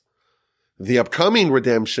perhaps the upcoming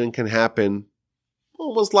redemption can happen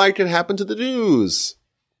almost like it happened to the Jews,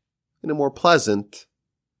 in a more pleasant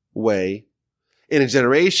way, in a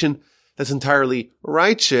generation that's entirely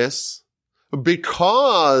righteous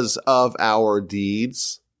because of our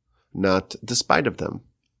deeds, not despite of them.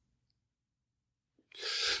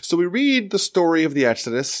 So we read the story of the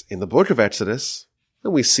Exodus in the book of Exodus,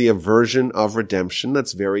 and we see a version of redemption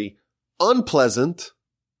that's very unpleasant,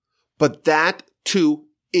 but that too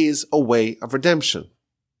is a way of redemption.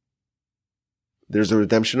 There's the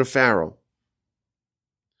redemption of Pharaoh.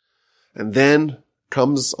 And then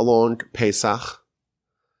comes along Pesach,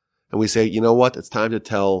 and we say, you know what? It's time to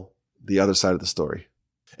tell the other side of the story.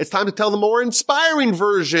 It's time to tell the more inspiring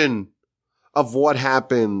version of what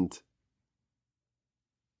happened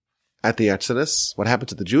at the Exodus, what happened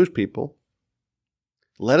to the Jewish people.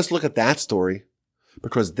 Let us look at that story,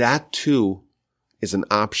 because that too is an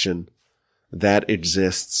option that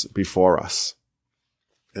exists before us.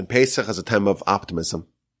 And Pesach is a time of optimism.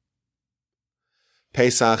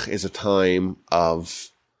 Pesach is a time of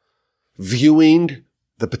viewing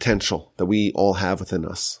the potential that we all have within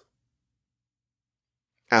us.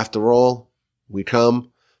 After all, we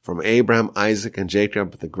come from Abraham, Isaac, and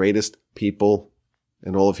Jacob, the greatest people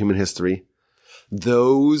in all of human history.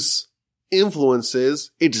 Those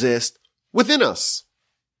influences exist within us.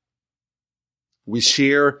 We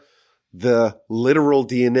share the literal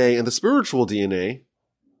DNA and the spiritual DNA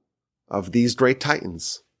of these great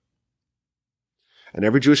titans. And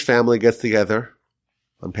every Jewish family gets together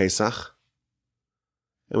on Pesach,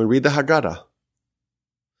 and we read the Haggadah.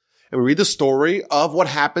 And we read the story of what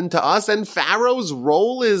happened to us, and Pharaoh's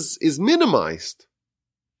role is minimized.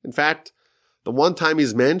 In fact, the one time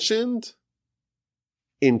he's mentioned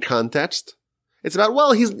in context, it's about,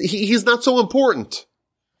 well, he's not so important.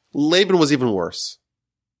 Laban was even worse.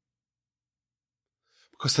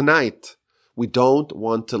 Because tonight, we don't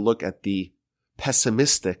want to look at the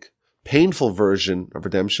pessimistic, painful version of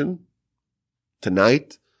redemption.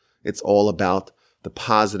 Tonight, it's all about the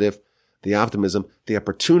positive, the optimism, the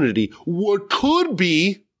opportunity, what could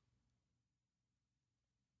be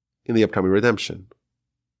in the upcoming redemption.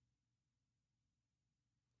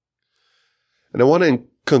 And I want to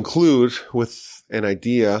conclude with an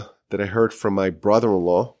idea that I heard from my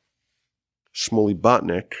brother-in-law, Shmuley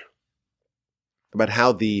Botnick, about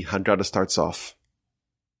how the Haggadah starts off.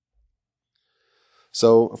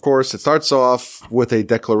 So, of course, it starts off with a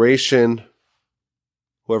declaration.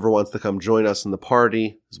 Whoever wants to come join us in the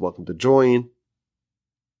party is welcome to join.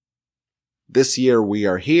 This year we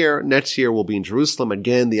are here. Next year we'll be in Jerusalem.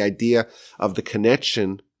 Again, the idea of the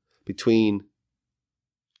connection between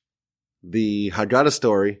the Haggadah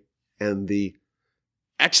story and the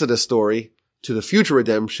Exodus story to the future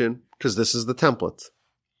redemption, because this is the template.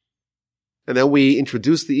 And then we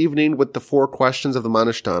introduce the evening with the 4 questions of the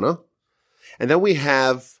Manishtana. And then we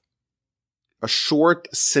have a short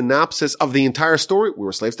synopsis of the entire story. We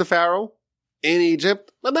were slaves to Pharaoh in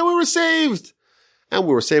Egypt, but then we were saved. And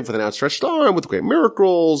we were saved with an outstretched arm, with great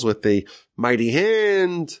miracles, with a mighty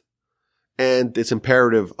hand. And it's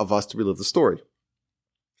imperative of us to relive the story.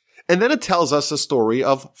 And then it tells us a story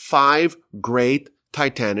of 5 great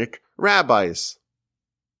Titanic rabbis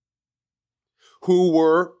who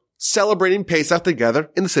were celebrating Pesach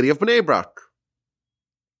together in the city of Bnei Brak.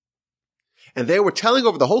 And they were telling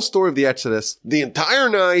over the whole story of the Exodus the entire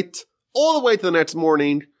night, all the way to the next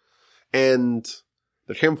morning. And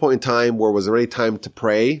there came a point in time where it was already time to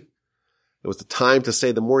pray. It was the time to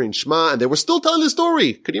say the morning Shema, and they were still telling the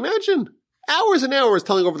story. Could you imagine? Hours and hours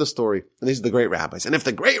telling over the story. And these are the great rabbis. And if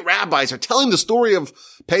the great rabbis are telling the story of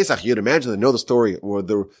Pesach, you'd imagine they know the story, or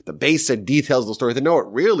the basic details of the story. They know it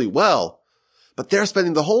really well. But they're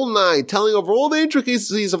spending the whole night telling over all the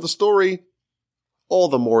intricacies of the story. All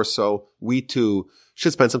the more so, we too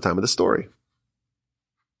should spend some time with the story.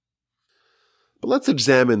 But let's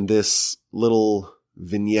examine this little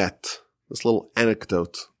vignette, this little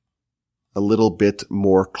anecdote, a little bit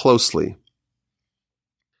more closely.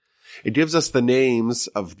 It gives us the names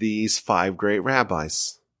of these 5 great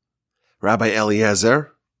rabbis. Rabbi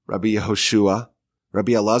Eliezer, Rabbi Yehoshua,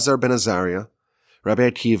 Rabbi Elazar ben Azariah, Rabbi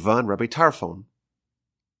Akiva, and Rabbi Tarfon.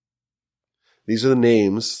 These are the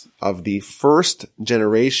names of the first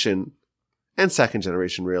generation and second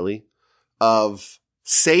generation, really, of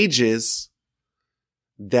sages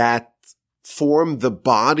that form the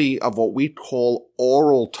body of what we call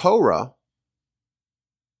oral Torah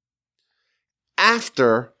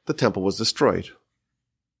after the temple was destroyed.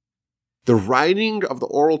 The writing of the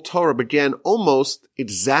oral Torah began almost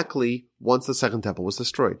exactly once the second temple was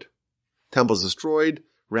destroyed. Temple was destroyed,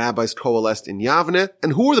 rabbis coalesced in Yavne,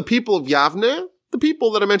 and who are the people of Yavne? The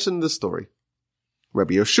people that I mentioned in this story.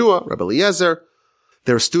 Rabbi Yeshua, Rabbi Eliezer,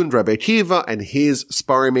 their student Rabbi Akiva, and his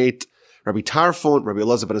sparring mate Rabbi Tarfon, Rabbi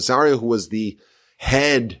Elazar ben Azariah, who was the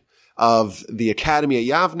head of the academy at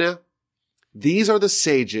Yavne. These are the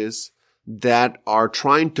sages that are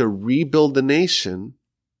trying to rebuild the nation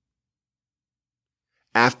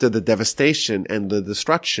after the devastation and the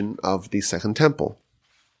destruction of the second temple.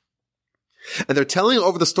 And they're telling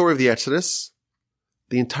over the story of the Exodus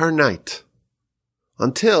the entire night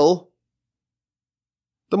until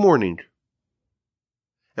the morning.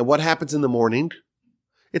 And what happens in the morning?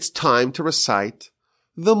 It's time to recite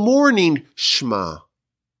the morning Shema.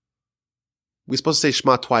 We're supposed to say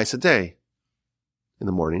Shema twice a day. In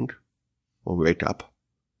the morning, when we wake up,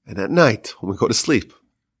 and at night, when we go to sleep.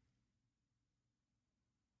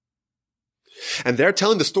 And they're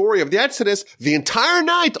telling the story of the Exodus the entire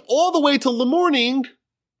night, all the way till the morning.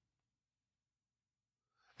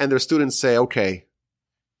 And their students say, okay,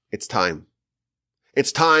 it's time.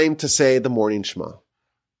 It's time to say the morning Shema.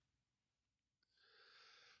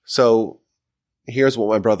 So here's what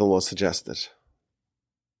my brother-in-law suggested.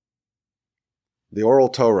 The oral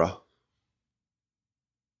Torah,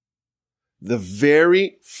 the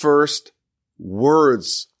very first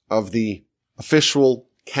words of the official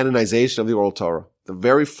canonization of the oral Torah, the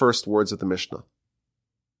very first words of the Mishnah,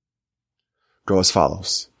 go as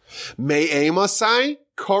follows. Me'emasai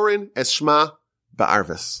korin es Shema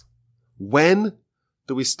ba'arvis. When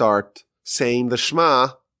do we start saying the Shema,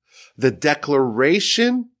 the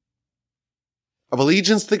declaration of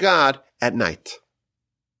allegiance to God, at night?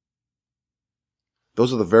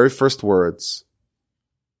 Those are the very first words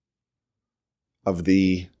of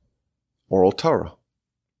the oral Torah.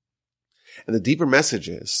 And the deeper message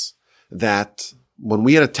is that when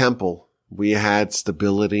we had a temple, we had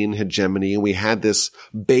stability and hegemony, and we had this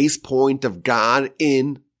base point of God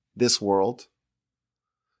in this world,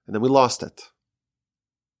 and then we lost it.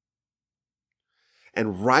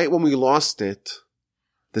 And right when we lost it,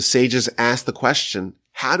 the sages asked the question,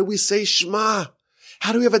 how do we say Shema?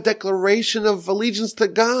 How do we have a declaration of allegiance to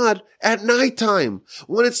God at nighttime?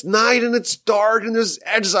 When it's night and it's dark and there's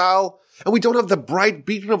exile and we don't have the bright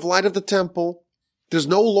beacon of light of the temple. There's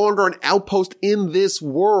no longer an outpost in this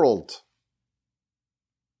world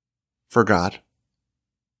for God.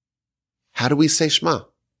 How do we say Shema?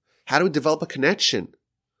 How do we develop a connection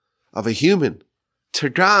of a human to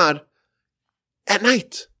God at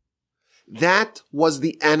night? That was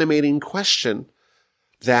the animating question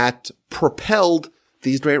that propelled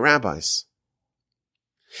these great rabbis.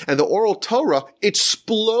 And the oral Torah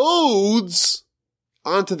explodes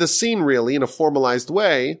onto the scene really in a formalized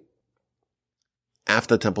way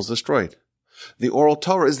after the temple's destroyed. The oral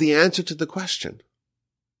Torah is the answer to the question.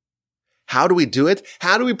 How do we do it?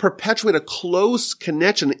 How do we perpetuate a close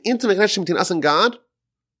connection, an intimate connection between us and God?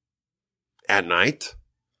 At night,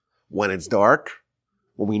 when it's dark,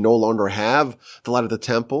 when we no longer have the light of the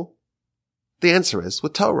temple. The answer is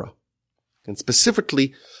with Torah. And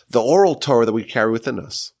specifically, the oral Torah that we carry within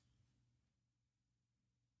us.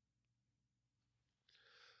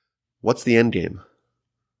 What's the end game?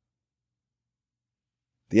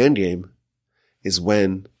 The end game is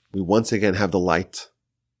when we once again have the light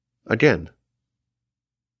again.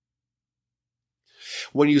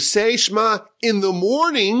 When you say Shema in the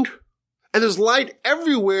morning, and there's light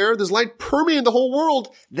everywhere, there's light permeating the whole world,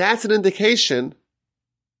 that's an indication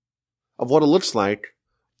of what it looks like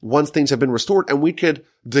once things have been restored, and we could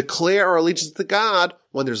declare our allegiance to God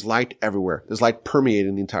when there's light everywhere. There's light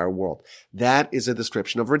permeating the entire world. That is a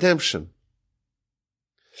description of redemption.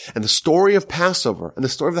 And the story of Passover and the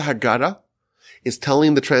story of the Haggadah is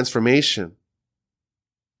telling the transformation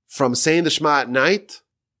from saying the Shema at night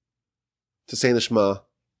to saying the Shema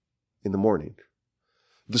in the morning.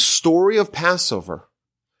 The story of Passover,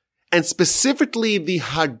 and specifically the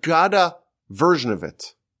Haggadah version of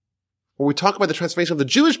it, where we talk about the transformation of the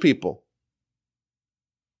Jewish people.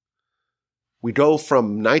 We go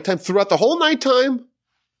from nighttime throughout the whole nighttime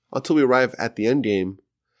until we arrive at the end game,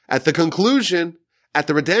 at the conclusion, at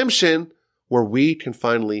the redemption, where we can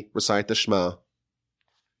finally recite the Shema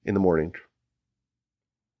in the morning.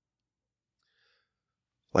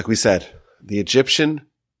 Like we said, the Egyptian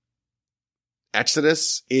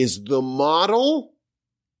Exodus is the model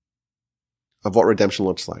of what redemption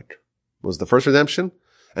looks like. It was the first redemption,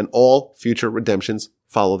 and all future redemptions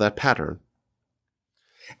follow that pattern.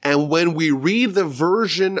 And when we read the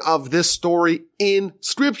version of this story in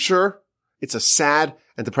scripture, it's a sad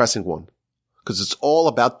and depressing one because it's all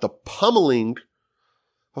about the pummeling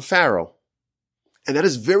of Pharaoh. And that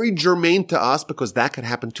is very germane to us because that could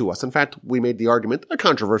happen to us. In fact, we made the argument, a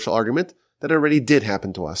controversial argument, that it already did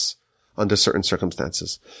happen to us under certain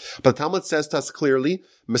circumstances. But the Talmud says to us clearly,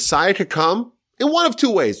 Messiah could come in one of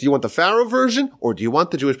two ways. Do you want the Pharaoh version or do you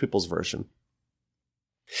want the Jewish people's version?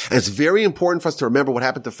 And it's very important for us to remember what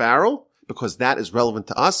happened to Pharaoh because that is relevant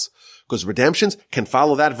to us because redemptions can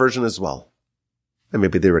follow that version as well. And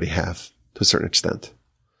maybe they already have to a certain extent.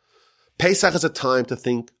 Pesach is a time to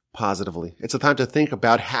think positively. It's a time to think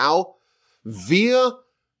about how via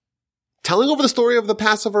telling over the story of the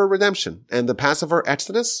Passover redemption and the Passover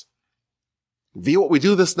Exodus, via what we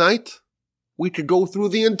do this night, we could go through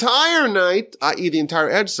the entire night, i.e. the entire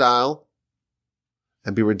exile,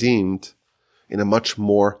 and be redeemed in a much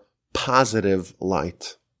more positive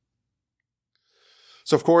light.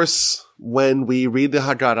 So of course, when we read the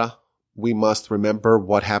Haggadah, we must remember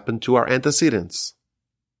what happened to our antecedents.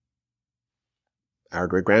 Our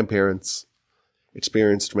great-grandparents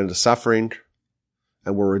experienced tremendous suffering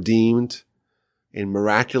and were redeemed in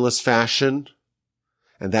miraculous fashion.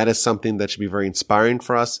 And that is something that should be very inspiring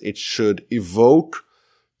for us. It should evoke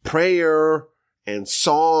prayer and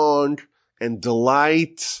song and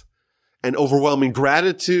delight and overwhelming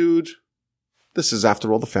gratitude. This is,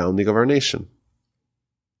 after all, the founding of our nation.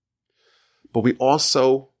 But we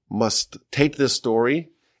also must take this story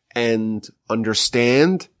and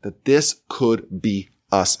understand that this could be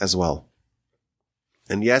us as well.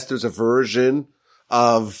 And yes, there's a version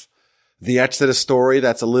of the Exodus story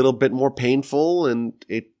that's a little bit more painful, and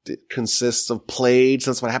it consists of plagues.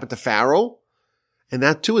 That's what happened to Pharaoh. And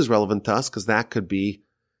that too is relevant to us because that could be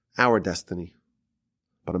our destiny.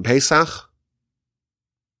 But in Pesach,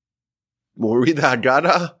 when we read the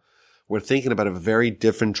Haggadah, we're thinking about a very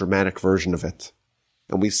different dramatic version of it.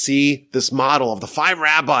 And we see this model of the 5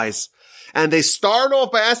 rabbis. And they start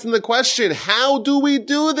off by asking the question, how do we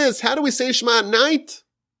do this? How do we say Shema at night?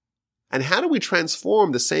 And how do we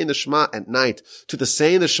transform the saying the Shema at night to the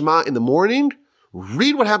saying the Shema in the morning?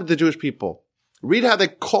 Read what happened to the Jewish people. Read how they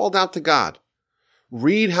called out to God.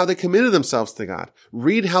 Read how they committed themselves to God.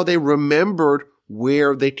 Read how they remembered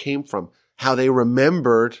where they came from. How they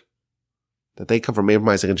remembered that they come from Abraham,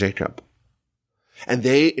 Isaac, and Jacob. And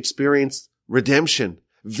they experienced redemption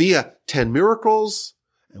via 10 miracles.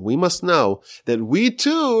 And we must know that we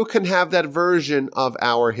too can have that version of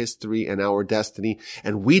our history and our destiny.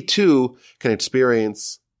 And we too can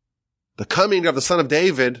experience the coming of the Son of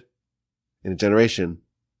David in a generation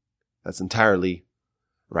that's entirely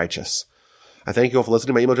righteous. I thank you all for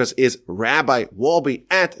listening. My email address is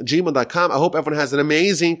rabbiwolbe@gmail.com. I hope everyone has an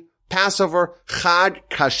amazing Passover, Chag,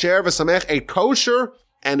 Kasher, V'Samech, a kosher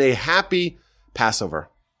and a happy Passover.